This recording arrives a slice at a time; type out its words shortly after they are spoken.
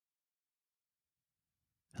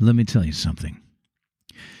let me tell you something.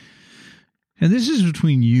 And this is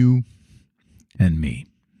between you and me.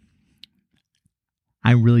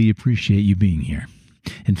 I really appreciate you being here.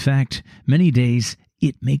 In fact, many days,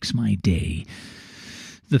 it makes my day.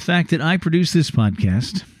 The fact that I produce this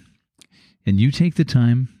podcast and you take the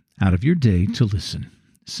time out of your day to listen.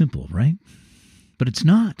 Simple, right? But it's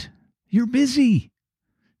not. You're busy.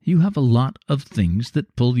 You have a lot of things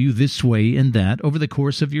that pull you this way and that over the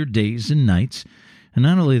course of your days and nights. And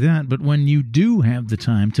not only that, but when you do have the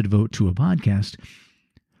time to devote to a podcast,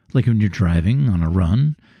 like when you're driving on a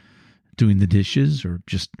run, doing the dishes, or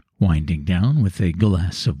just winding down with a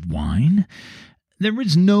glass of wine, there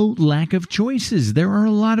is no lack of choices. There are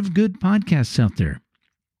a lot of good podcasts out there,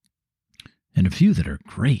 and a few that are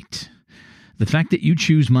great. The fact that you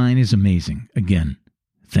choose mine is amazing. Again,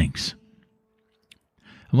 thanks.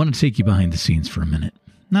 I want to take you behind the scenes for a minute.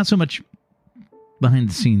 Not so much behind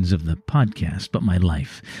the scenes of the podcast, but my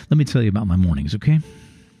life. Let me tell you about my mornings, okay?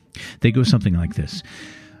 They go something like this.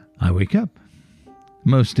 I wake up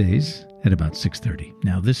most days at about 6:30.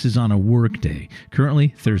 Now, this is on a work day, currently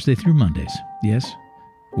Thursday through Mondays. Yes,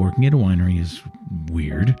 working at a winery is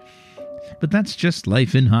weird, but that's just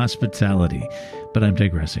life in hospitality. But I'm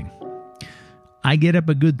digressing. I get up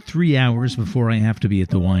a good 3 hours before I have to be at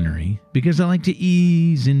the winery because I like to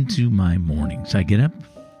ease into my mornings. I get up,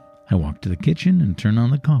 I walk to the kitchen and turn on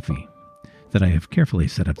the coffee that I have carefully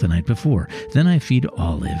set up the night before. Then I feed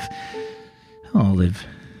Olive. Olive,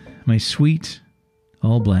 my sweet,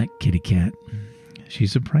 all-black kitty cat.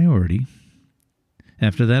 She's a priority.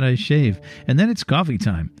 After that, I shave, and then it's coffee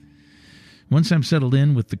time. Once I'm settled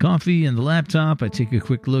in with the coffee and the laptop, I take a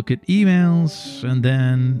quick look at emails and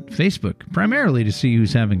then Facebook, primarily to see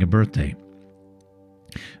who's having a birthday.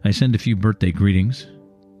 I send a few birthday greetings,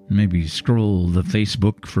 maybe scroll the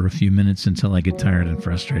Facebook for a few minutes until I get tired and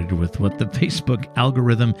frustrated with what the Facebook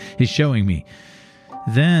algorithm is showing me.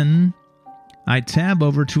 Then I tab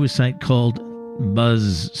over to a site called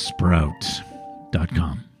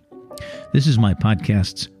Buzzsprout.com. This is my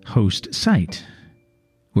podcast's host site,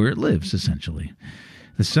 where it lives, essentially.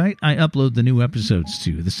 The site I upload the new episodes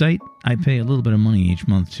to. The site I pay a little bit of money each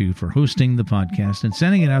month to for hosting the podcast and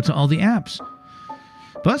sending it out to all the apps.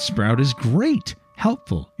 Buzzsprout is great,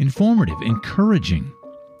 helpful, informative, encouraging.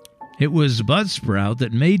 It was Buzzsprout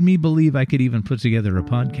that made me believe I could even put together a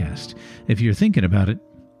podcast. If you're thinking about it,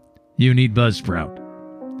 you need Buzzsprout.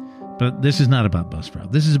 But this is not about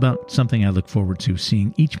Buzzsprout. This is about something I look forward to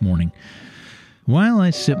seeing each morning while I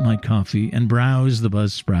sip my coffee and browse the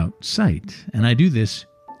Buzzsprout site. And I do this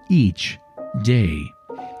each day.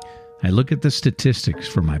 I look at the statistics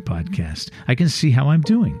for my podcast. I can see how I'm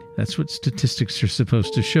doing. That's what statistics are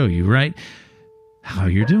supposed to show you, right? How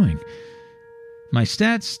you're doing. My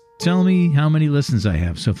stats tell me how many listens I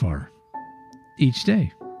have so far each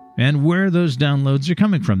day and where those downloads are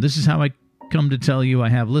coming from. This is how I come to tell you I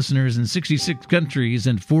have listeners in 66 countries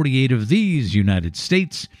and 48 of these United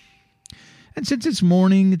States. And since it's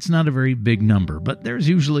morning, it's not a very big number, but there's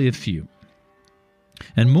usually a few.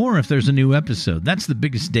 And more if there's a new episode. That's the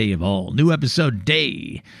biggest day of all. New episode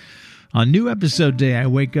day. On new episode day, I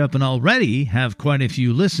wake up and already have quite a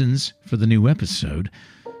few listens for the new episode.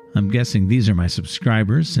 I'm guessing these are my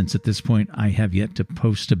subscribers, since at this point I have yet to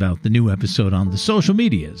post about the new episode on the social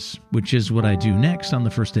medias, which is what I do next on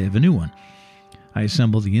the first day of a new one. I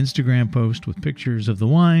assemble the Instagram post with pictures of the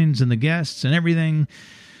wines and the guests and everything.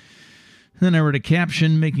 Then I wrote a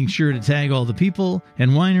caption, making sure to tag all the people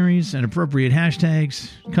and wineries and appropriate hashtags,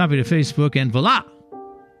 copy to Facebook, and voila!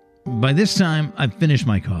 By this time, I've finished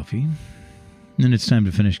my coffee, and it's time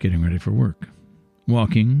to finish getting ready for work.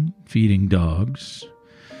 Walking, feeding dogs,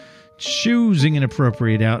 choosing an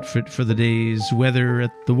appropriate outfit for the day's weather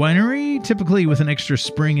at the winery, typically with an extra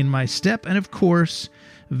spring in my step, and of course,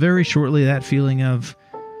 very shortly that feeling of,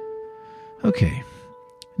 okay,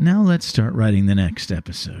 now let's start writing the next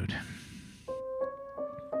episode.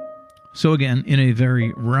 So again, in a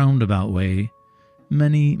very roundabout way,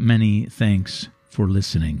 many, many thanks for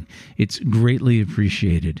listening. It's greatly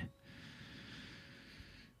appreciated.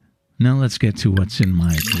 Now let's get to what's in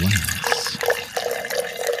my glass.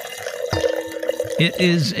 It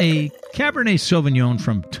is a Cabernet Sauvignon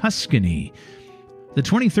from Tuscany, the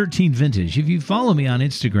 2013 vintage. If you follow me on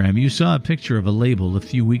Instagram, you saw a picture of a label a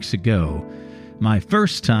few weeks ago. My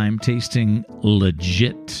first time tasting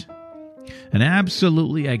legit. An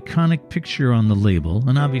absolutely iconic picture on the label,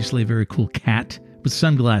 and obviously a very cool cat with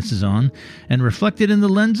sunglasses on, and reflected in the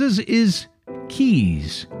lenses is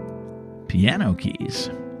keys. Piano keys.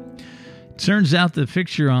 Turns out the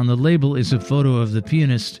picture on the label is a photo of the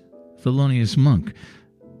pianist Thelonious Monk.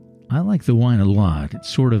 I like the wine a lot. It's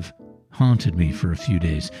sort of haunted me for a few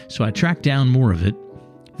days. So I tracked down more of it,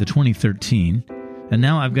 the 2013, and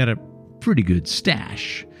now I've got a pretty good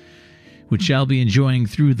stash, which I'll be enjoying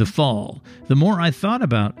through the fall. The more I thought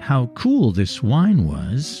about how cool this wine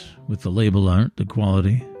was, with the label art, the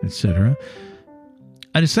quality, etc.,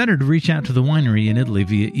 I decided to reach out to the winery in Italy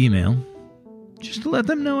via email, just to let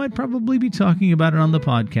them know I'd probably be talking about it on the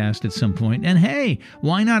podcast at some point. And hey,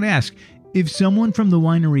 why not ask? If someone from the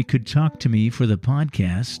winery could talk to me for the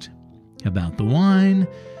podcast about the wine,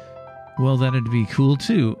 well, that'd be cool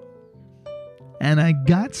too. And I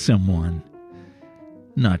got someone.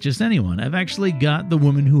 Not just anyone. I've actually got the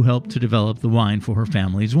woman who helped to develop the wine for her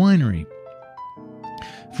family's winery.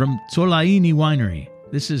 From Tolaini Winery.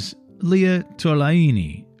 This is Leah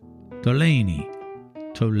Tolaini. Tolaini.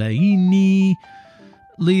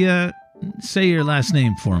 Leah, say your last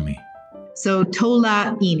name for me. So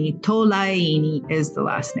Tolaini is the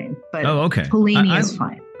last name, but okay. Tolaini is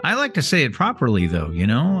fine. I like to say it properly, though. You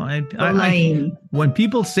know, when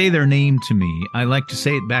people say their name to me, I like to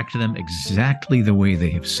say it back to them exactly the way they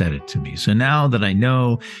have said it to me. So now that I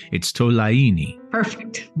know, it's Tolaini.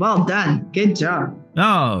 Perfect. Well done. Good job.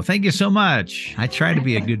 Oh, thank you so much. I try to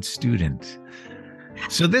be a good student.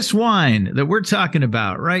 So this wine that we're talking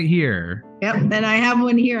about right here. Yep. And I have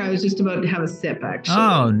one here. I was just about to have a sip, actually.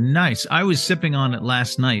 Oh, nice. I was sipping on it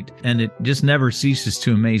last night, and it just never ceases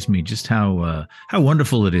to amaze me just how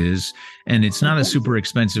wonderful it is. And it's not a super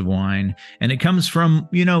expensive wine. And it comes from,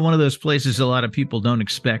 one of those places a lot of people don't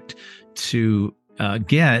expect to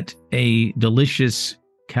get a delicious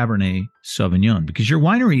Cabernet Sauvignon, because your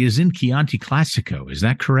winery is in Chianti Classico. Is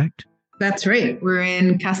that correct? That's right. We're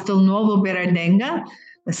in Castelnuovo Berendenga,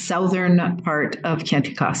 the southern part of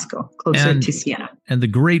Chianti Classico, closer to Siena. And the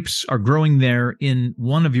grapes are growing there in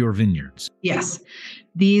one of your vineyards. Yes.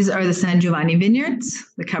 These are the San Giovanni vineyards.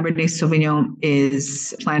 The Cabernet Sauvignon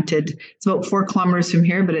is planted. It's about 4 kilometers from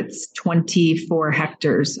here, but it's 24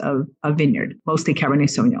 hectares of vineyard, mostly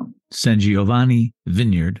Cabernet Sauvignon. San Giovanni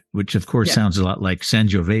vineyard, which of course sounds a lot like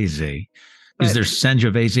Sangiovese. Is there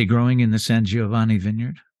Sangiovese growing in the San Giovanni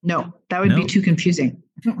vineyard? No, that would be too confusing.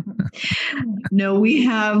 No, we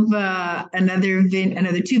have another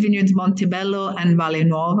 2 vineyards, Montebello and Valle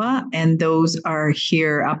Nuova, and those are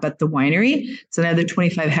here up at the winery. It's another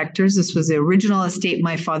 25 hectares. This was the original estate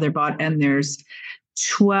my father bought, and there's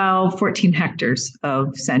 14 hectares of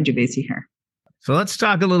Sangiovese here. So let's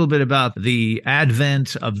talk a little bit about the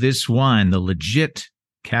advent of this wine, the legit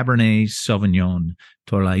Cabernet Sauvignon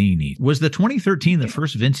Tolaini. Was the 2013 the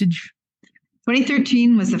first vintage?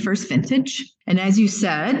 2013 was the first vintage. And as you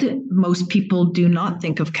said, most people do not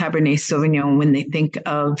think of Cabernet Sauvignon when they think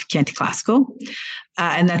of Chianti Classico.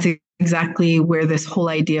 And that's exactly where this whole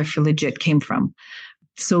idea for Legit came from.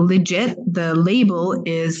 So Legit, the label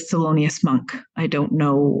is Thelonious Monk. I don't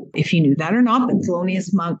know if you knew that or not, but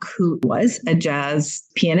Thelonious Monk, who was a jazz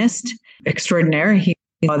pianist extraordinaire, he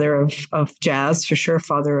father of jazz, for sure,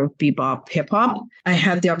 father of bebop, hip hop. I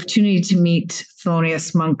had the opportunity to meet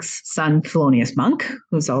Thelonious Monk's son, Thelonious Monk,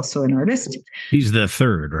 who's also an artist. He's the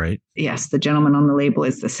third, right? Yes, the gentleman on the label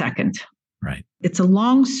is the second. Right. It's a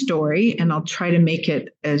long story, and I'll try to make it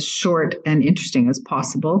as short and interesting as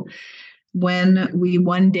possible. When we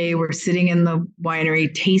one day were sitting in the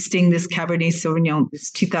winery tasting this Cabernet Sauvignon,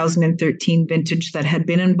 this 2013 vintage that had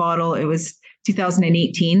been in bottle, it was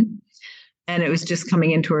 2018. And it was just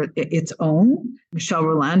coming into its own. Michel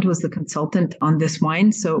Roland was the consultant on this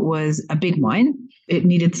wine. So it was a big wine. It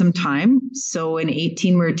needed some time. So in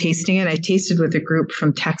 18, we were tasting it. I tasted with a group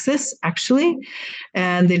from Texas, actually.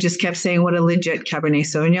 And they just kept saying, what a legit Cabernet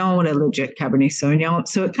Sauvignon, what a legit Cabernet Sauvignon.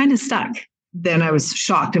 So it kind of stuck. Then I was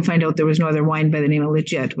shocked to find out there was no other wine by the name of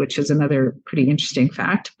Legit, which is another pretty interesting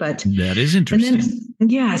fact. But that is interesting.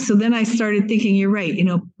 So then I started thinking, you're right.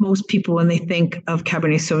 Most people, when they think of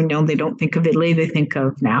Cabernet Sauvignon, they don't think of Italy. They think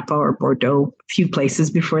of Napa or Bordeaux, a few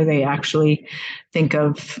places before they actually think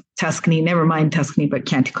of Tuscany. Never mind Tuscany, but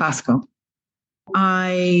Chianti Classico.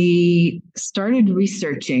 I started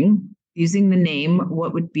researching, using the name,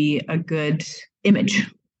 what would be a good image.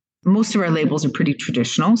 Most of our labels are pretty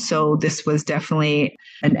traditional, so this was definitely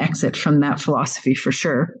an exit from that philosophy for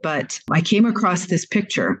sure. But I came across this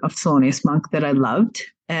picture of Thelonious Monk that I loved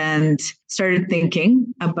and started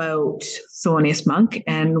thinking about Thelonious Monk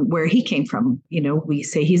and where he came from. We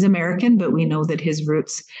say he's American, but we know that his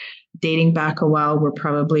roots dating back a while were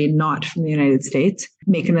probably not from the United States.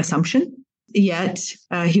 Make an assumption. Yet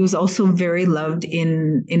he was also very loved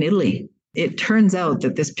in Italy. It turns out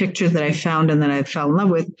that this picture that I found and that I fell in love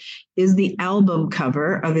with is the album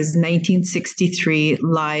cover of his 1963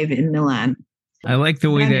 Live in Milan. I like the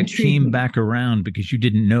way that intrigued came me. back around, because you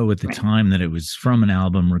didn't know at the time that it was from an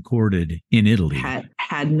album recorded in Italy.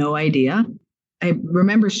 Had no idea. I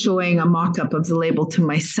remember showing a mock-up of the label to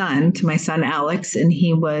my son Alex, and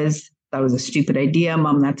that was a stupid idea.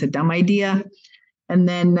 Mom, that's a dumb idea. And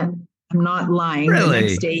then I'm not lying.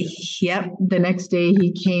 Really? The next day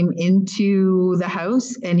he came into the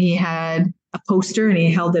house and he had a poster and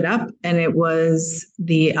he held it up, and it was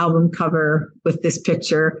the album cover with this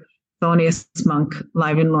picture, Thelonious Monk,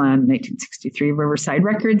 live in Milan, 1963, Riverside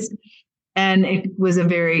Records. And it was a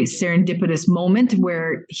very serendipitous moment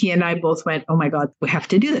where he and I both went, oh my God, we have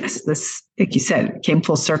to do this. This, like you said, came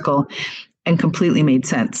full circle and completely made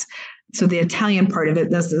sense. So the Italian part of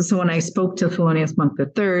it, so when I spoke to Thelonious Monk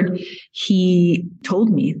III, he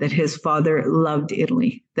told me that his father loved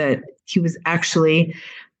Italy, that he was actually,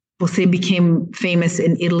 we'll say, became famous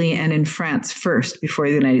in Italy and in France first before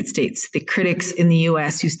the United States. The critics in the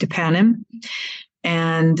US used to pan him.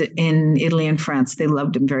 And in Italy and France, they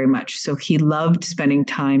loved him very much. So he loved spending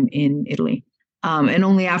time in Italy. And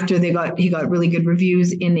only after he got really good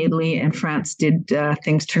reviews in Italy and France did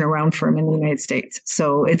things turn around for him in the United States.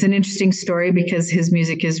 So it's an interesting story because his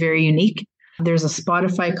music is very unique. There's a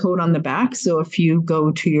Spotify code on the back. So if you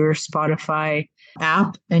go to your Spotify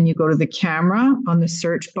app and you go to the camera on the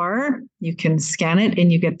search bar, you can scan it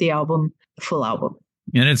and you get the full album.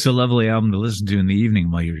 And it's a lovely album to listen to in the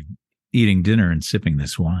evening while you're eating dinner and sipping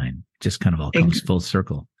this wine. Just kind of all comes full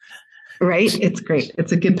circle. Right? It's great.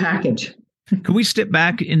 It's a good package. Can we step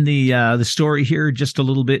back in the story here just a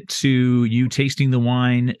little bit to you tasting the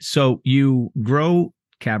wine? So you grow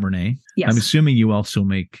Cabernet. Yes. I'm assuming you also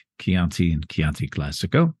make Chianti and Chianti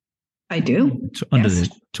Classico. I do. Under the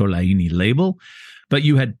Tolaini label. But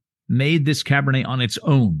you had made this Cabernet on its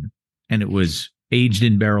own, and it was aged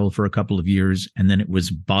in barrel for a couple of years, and then it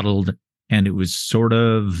was bottled, and it was sort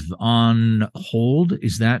of on hold.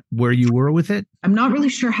 Is that where you were with it? I'm not really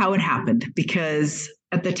sure how it happened, because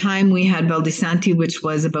at the time we had Val di Santi, which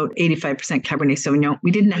was about 85% Cabernet Sauvignon.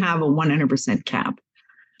 We didn't have a 100% Cab.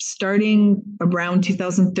 Starting around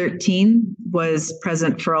 2013 was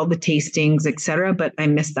present for all the tastings, etc., but I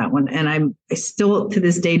missed that one. And I still to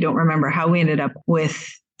this day don't remember how we ended up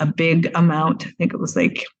with a big amount. I think it was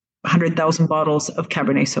like 100,000 bottles of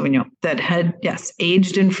Cabernet Sauvignon that had,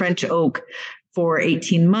 aged in French oak for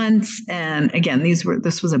 18 months. And again, this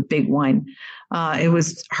was a big wine. It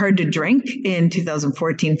was hard to drink in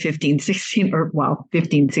 2014, 15, 16,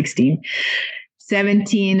 15, 16,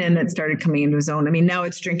 17, and it started coming into its own. I mean, now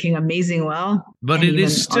it's drinking amazing well. But it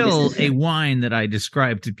is still a wine that I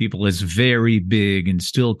describe to people as very big and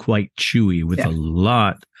still quite chewy with a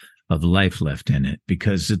lot of life left in it,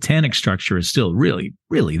 because the tannic structure is still really,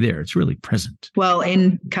 really there. It's really present. Well,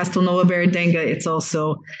 in Castelnuovo Berendenga, it's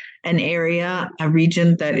also an area, a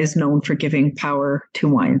region that is known for giving power to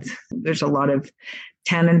wines. There's a lot of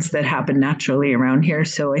tannins that happen naturally around here.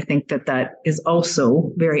 So I think that is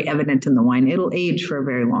also very evident in the wine. It'll age for a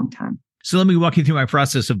very long time. So let me walk you through my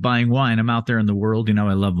process of buying wine. I'm out there in the world. You know,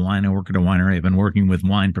 I love wine. I work at a winery. I've been working with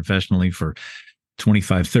wine professionally for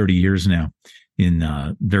 25, 30 years now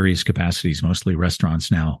in various capacities, mostly restaurants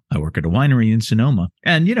now. I work at a winery in Sonoma.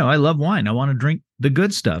 And, you know, I love wine. I want to drink the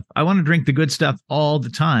good stuff. I want to drink the good stuff all the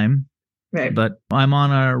time. Right. But I'm on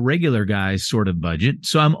a regular guy's sort of budget.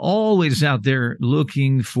 So I'm always out there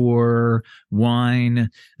looking for wine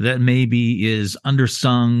that maybe is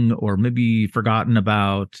undersung or maybe forgotten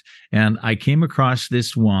about. And I came across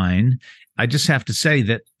this wine. I just have to say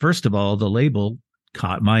that, first of all, the label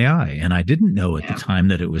caught my eye. And I didn't know at the time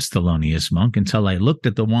that it was Thelonious Monk until I looked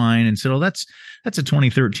at the wine and said, oh, that's a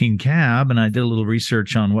 2013 Cab. And I did a little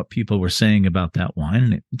research on what people were saying about that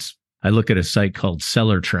wine. And I look at a site called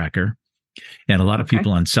Cellar Tracker. And a lot of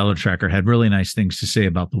people on Cellar Tracker had really nice things to say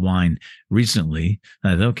about the wine recently.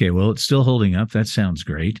 I thought, okay, well, it's still holding up. That sounds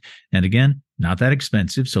great. And again, not that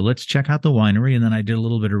expensive. So let's check out the winery. And then I did a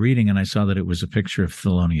little bit of reading and I saw that it was a picture of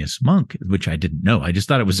Thelonious Monk, which I didn't know. I just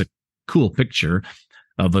thought it was a cool picture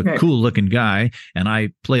of a cool looking guy. And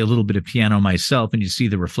I play a little bit of piano myself, and you see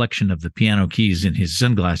the reflection of the piano keys in his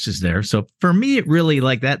sunglasses there. So for me, it really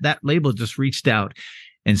like that label just reached out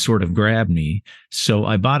and sort of grabbed me. So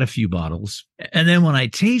I bought a few bottles. And then when I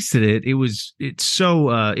tasted it,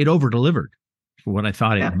 it over-delivered for what I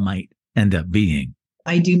thought it might end up being.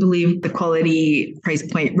 I do believe the quality price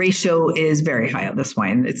point ratio is very high on this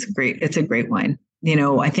wine. It's great. It's a great wine. You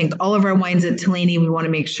know, I think all of our wines at Thelini, we want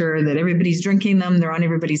to make sure that everybody's drinking them. They're on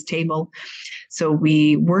everybody's table. So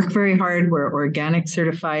we work very hard. We're organic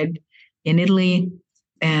certified in Italy.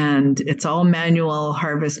 And it's all manual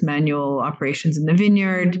operations in the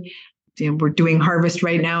vineyard. You know, we're doing harvest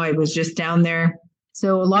right now. I was just down there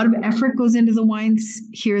So a lot of effort goes into the wines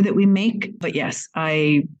here that we make. But yes,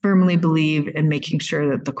 I firmly believe in making sure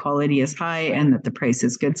that the quality is high and that the price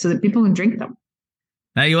is good so that people can drink them.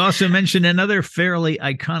 Now, you also mentioned another fairly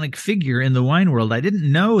iconic figure in the wine world. I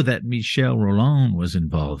didn't know that Michel Rolland was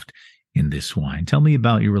involved in this wine. Tell me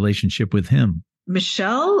about your relationship with him.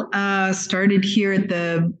 Michel started here at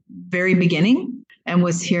the very beginning and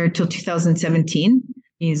was here till 2017.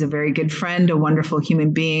 He's a very good friend, a wonderful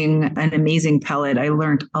human being, an amazing palate. I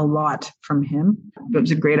learned a lot from him. It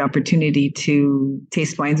was a great opportunity to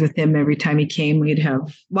taste wines with him. Every time he came, we'd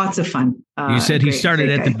have lots of fun. You said he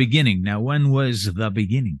started at the beginning. Now, when was the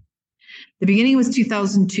beginning? The beginning was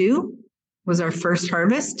 2002, was our first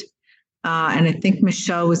harvest. And I think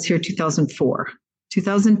Michel was here 2004.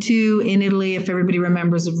 2002 in Italy, if everybody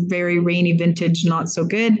remembers, a very rainy vintage, not so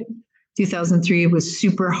good. 2003 was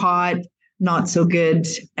super hot. Not so good,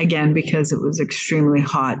 again, because it was extremely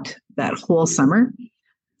hot that whole summer.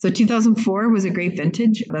 So 2004 was a great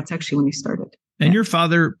vintage. That's actually when he started. And your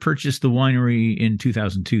father purchased the winery in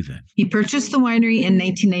 2002 then? He purchased the winery in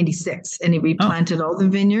 1996 and he replanted all the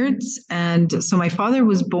vineyards. And so my father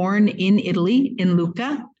was born in Italy, in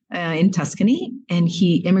Lucca, in Tuscany, and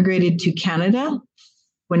he immigrated to Canada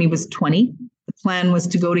when he was 20. The plan was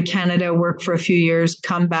to go to Canada, work for a few years,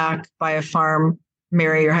 come back, buy a farm,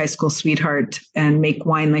 marry your high school sweetheart, and make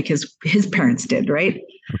wine like his parents did, right?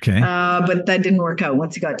 Okay. But that didn't work out.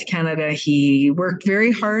 Once he got to Canada, he worked very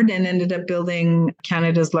hard and ended up building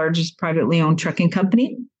Canada's largest privately owned trucking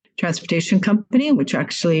company, transportation company, which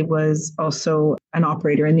actually was also an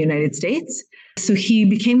operator in the United States. So he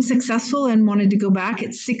became successful and wanted to go back.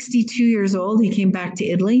 At 62 years old, he came back to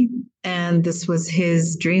Italy, and this was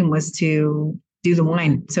his dream, was to do the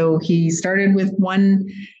wine. So he started with one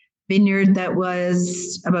vineyard that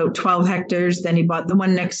was about 12 hectares. Then he bought the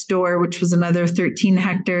one next door, which was another 13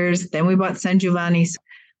 hectares. Then we bought San Giovanni.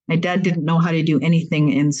 My dad didn't know how to do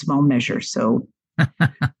anything in small measure. So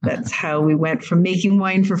that's how we went from making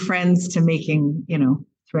wine for friends to making,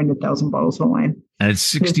 300,000 bottles of wine. At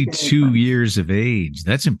 62 years of age.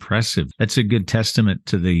 That's impressive. That's a good testament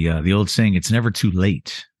to the old saying, it's never too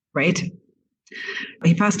late. Right.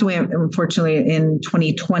 He passed away, unfortunately, in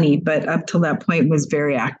 2020, but up till that point was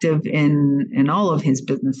very active in all of his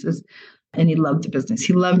businesses. And he loved the business.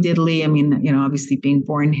 He loved Italy. I mean, obviously being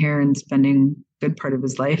born here and spending a good part of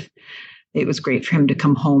his life, it was great for him to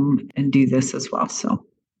come home and do this as well. So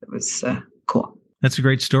it was cool. That's a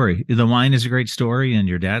great story. The wine is a great story, and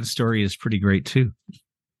your dad's story is pretty great too.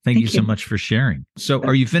 Thank you so much for sharing. So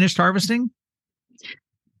are you finished harvesting?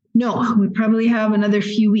 No, we probably have another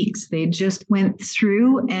few weeks. They just went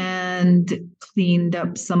through and cleaned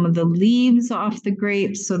up some of the leaves off the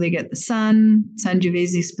grapes so they get the sun.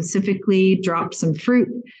 Sangiovese specifically dropped some fruit.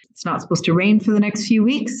 It's not supposed to rain for the next few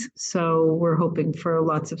weeks, so we're hoping for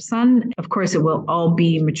lots of sun. Of course, it will all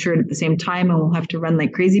be matured at the same time and we'll have to run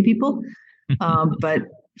like crazy people. But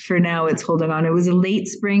for now, it's holding on. It was a late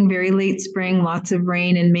spring, very late spring, lots of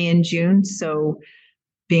rain in May and June. So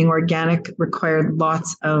being organic required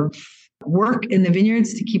lots of work in the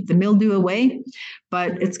vineyards to keep the mildew away,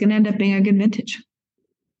 but it's going to end up being a good vintage.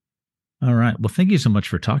 All right. Well, thank you so much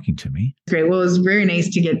for talking to me. Great. Well, it was very nice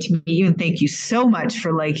to get to meet you, and thank you so much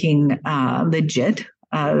for liking Legit.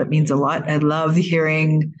 That means a lot. I love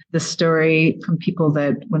hearing the story from people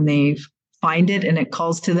that when they find it and it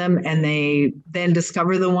calls to them and they then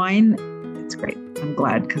discover the wine. It's great. I'm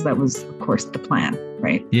glad, because that was, of course, the plan,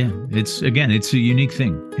 right? Yeah. It's a unique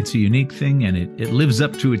thing. It's a unique thing, and it lives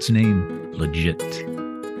up to its name, Legit.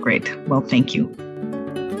 Great. Well, thank you.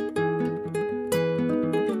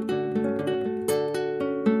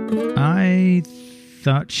 I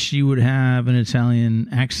thought she would have an Italian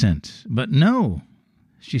accent, but no.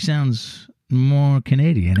 She sounds more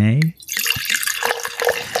Canadian, eh?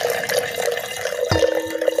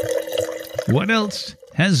 What else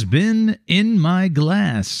has been in my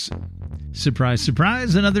glass? Surprise,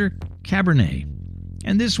 surprise, another Cabernet.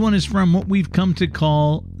 And this one is from what we've come to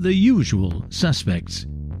call the usual suspects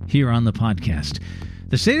here on the podcast.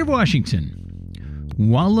 The state of Washington,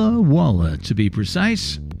 Walla Walla to be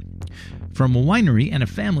precise, from a winery and a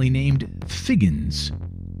family named Figgins,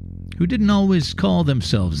 who didn't always call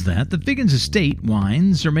themselves that. The Figgins Estate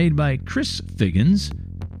wines are made by Chris Figgins,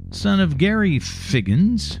 son of Gary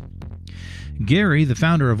Figgins. Gary, the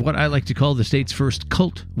founder of what I like to call the state's first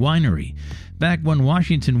cult winery. Back when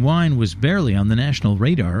Washington wine was barely on the national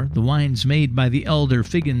radar, the wines made by the elder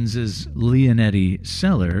Figgins' Leonetti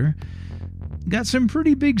cellar got some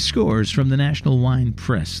pretty big scores from the National Wine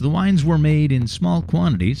Press. The wines were made in small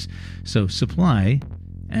quantities, so supply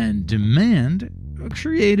and demand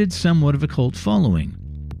created somewhat of a cult following.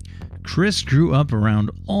 Chris grew up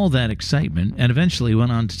around all that excitement and eventually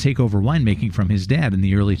went on to take over winemaking from his dad in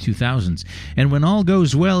the early 2000s. And when all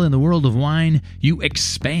goes well in the world of wine, you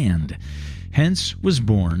expand. Hence was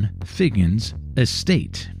born Figgins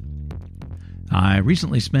Estate. I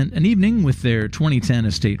recently spent an evening with their 2010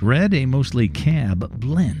 Estate Red, a mostly cab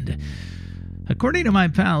blend. According to my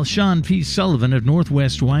pal Sean P. Sullivan of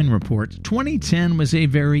Northwest Wine Report, 2010 was a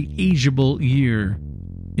very ageable year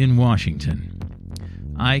in Washington.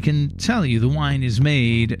 I can tell you the wine is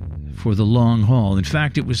made for the long haul. In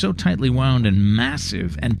fact, it was so tightly wound and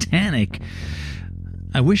massive and tannic,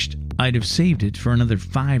 I wished I'd have saved it for another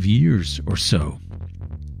 5 years or so.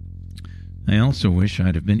 I also wish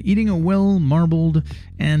I'd have been eating a well-marbled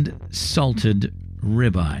and salted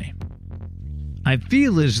ribeye. I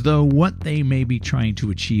feel as though what they may be trying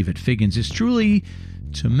to achieve at Figgins is truly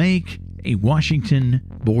to make a Washington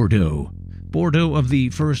Bordeaux. Bordeaux of the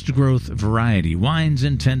first growth variety. Wines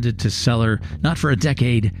intended to cellar not for a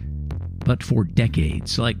decade, but for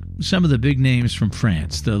decades. Like some of the big names from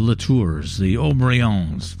France, the Latours, the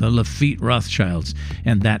Haut-Brions, the Lafite Rothschilds,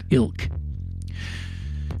 and that ilk.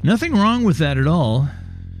 Nothing wrong with that at all.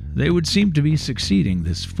 They would seem to be succeeding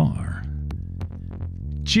this far.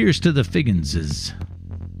 Cheers to the Figginses.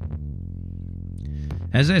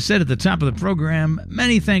 As I said at the top of the program,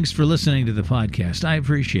 many thanks for listening to the podcast. I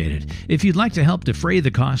appreciate it. If you'd like to help defray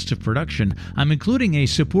the cost of production, I'm including a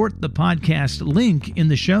Support the Podcast link in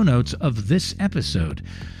the show notes of this episode.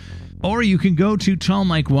 Or you can go to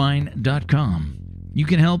tallmikewine.com. You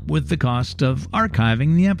can help with the cost of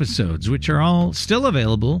archiving the episodes, which are all still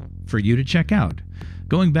available for you to check out,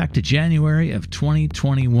 going back to January of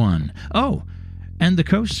 2021. Oh, and the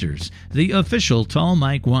coasters, the official Tall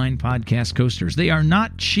Mike Wine Podcast coasters. They are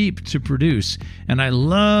not cheap to produce, and I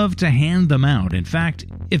love to hand them out. In fact,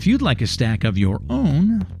 if you'd like a stack of your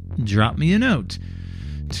own, drop me a note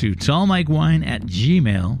to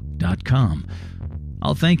tallmikewine@gmail.com.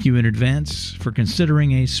 I'll thank you in advance for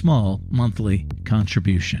considering a small monthly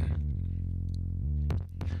contribution.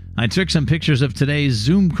 I took some pictures of today's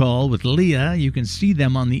Zoom call with Leah. You can see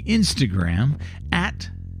them on the Instagram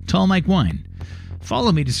at tallmikewine.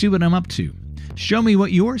 Follow me to see what I'm up to. Show me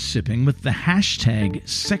what you're sipping with the hashtag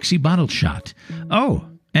 #SexyBottleShot. Oh,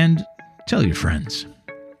 and tell your friends.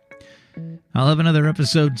 I'll have another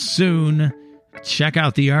episode soon. Check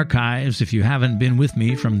out the archives if you haven't been with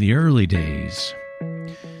me from the early days.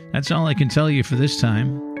 That's all I can tell you for this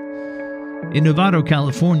time. In Novato,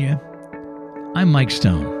 California, I'm Mike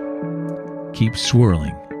Stone. Keep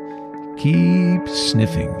swirling. Keep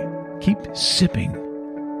sniffing. Keep sipping.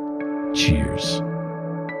 Cheers.